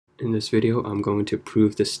In this video, I'm going to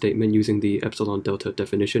prove this statement using the Epsilon-Delta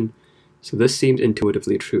definition. So this seems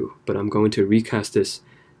intuitively true, but I'm going to recast this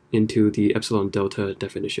into the Epsilon-Delta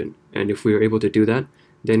definition. And if we are able to do that,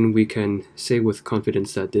 then we can say with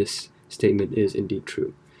confidence that this statement is indeed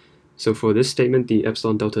true. So for this statement, the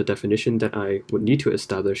Epsilon-Delta definition that I would need to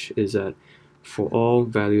establish is that for all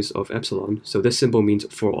values of epsilon, so this symbol means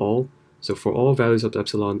for all, so for all values of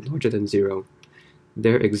epsilon larger than 0,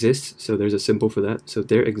 there exists, so there's a symbol for that, so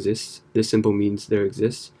there exists, this symbol means there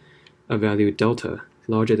exists, a value delta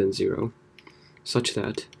larger than 0, such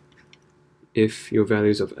that if your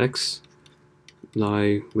values of x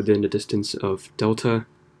lie within the distance of delta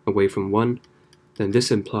away from 1, then this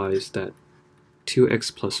implies that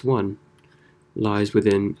 2x plus 1 lies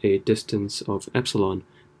within a distance of epsilon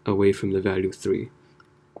away from the value 3.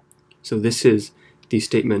 So this is the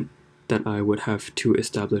statement that I would have to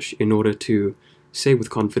establish in order to say with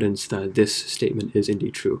confidence that this statement is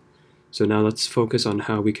indeed true. So now let's focus on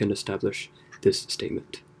how we can establish this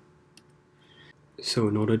statement. So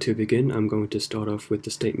in order to begin, I'm going to start off with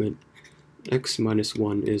the statement x minus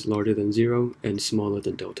 1 is larger than 0 and smaller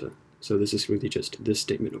than delta. So this is really just this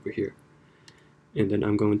statement over here. And then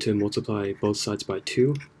I'm going to multiply both sides by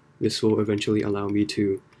 2. This will eventually allow me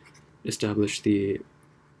to establish the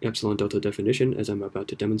epsilon-delta definition as I'm about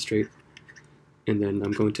to demonstrate. And then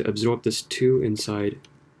I'm going to absorb this 2 inside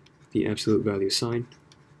the absolute value sign.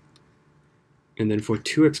 And then for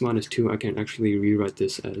 2x minus 2, I can actually rewrite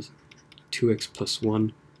this as 2x plus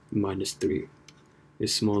 1 minus 3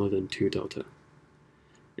 is smaller than 2 delta.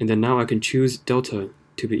 And then now I can choose delta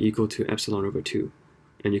to be equal to epsilon over 2.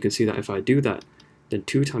 And you can see that if I do that, then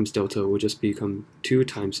 2 times delta will just become 2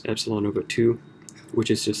 times epsilon over 2, which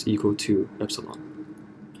is just equal to epsilon.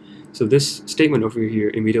 So this statement over here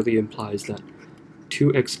immediately implies that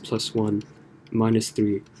 2x plus 1 minus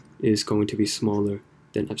 3 is going to be smaller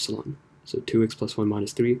than epsilon. So 2x plus 1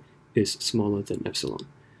 minus 3 is smaller than epsilon.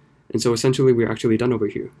 And so essentially we're actually done over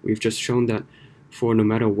here. We've just shown that for no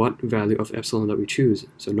matter what value of epsilon that we choose,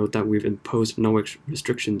 so note that we've imposed no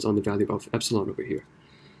restrictions on the value of epsilon over here.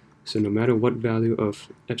 So no matter what value of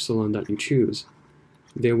epsilon that you choose,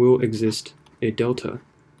 there will exist a delta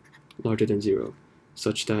larger than 0,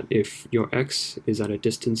 such that if your x is at a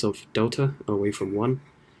distance of delta away from 1,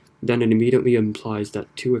 then it immediately implies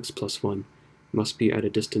that 2x plus 1 must be at a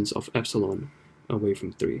distance of epsilon away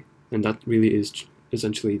from 3. And that really is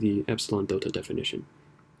essentially the epsilon-delta definition.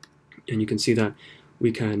 And you can see that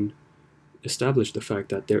we can establish the fact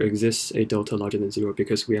that there exists a delta larger than 0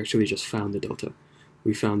 because we actually just found the delta.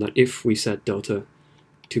 We found that if we set delta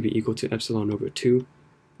to be equal to epsilon over 2,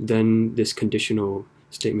 then this conditional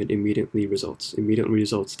statement immediately results. Immediately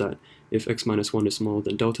results that if x minus 1 is smaller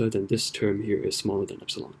than delta, then this term here is smaller than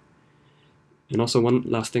epsilon. And also one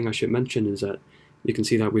last thing I should mention is that you can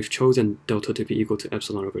see that we've chosen delta to be equal to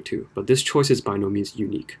epsilon over 2, but this choice is by no means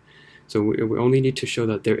unique. So we only need to show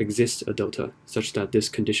that there exists a delta such that this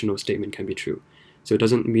conditional statement can be true. So it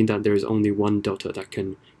doesn't mean that there is only one delta that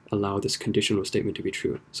can allow this conditional statement to be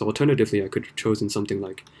true. So alternatively, I could have chosen something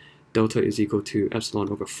like delta is equal to epsilon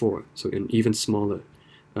over 4, so an even smaller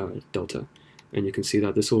delta. And you can see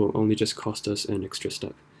that this will only just cost us an extra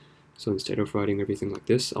step. So instead of writing everything like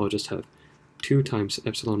this, I'll just have 2 times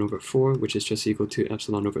epsilon over 4, which is just equal to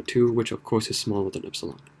epsilon over 2, which of course is smaller than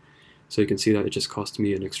epsilon. So you can see that it just cost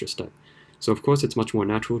me an extra step. So of course it's much more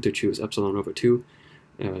natural to choose epsilon over 2.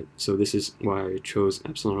 So this is why I chose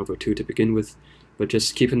epsilon over 2 to begin with. But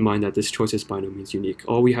just keep in mind that this choice is by no means unique.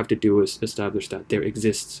 All we have to do is establish that there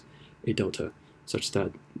exists a delta such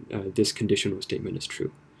that this conditional statement is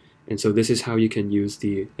true. And so this is how you can use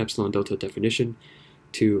the epsilon-delta definition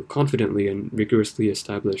to confidently and rigorously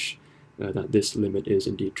establish that this limit is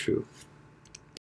indeed true.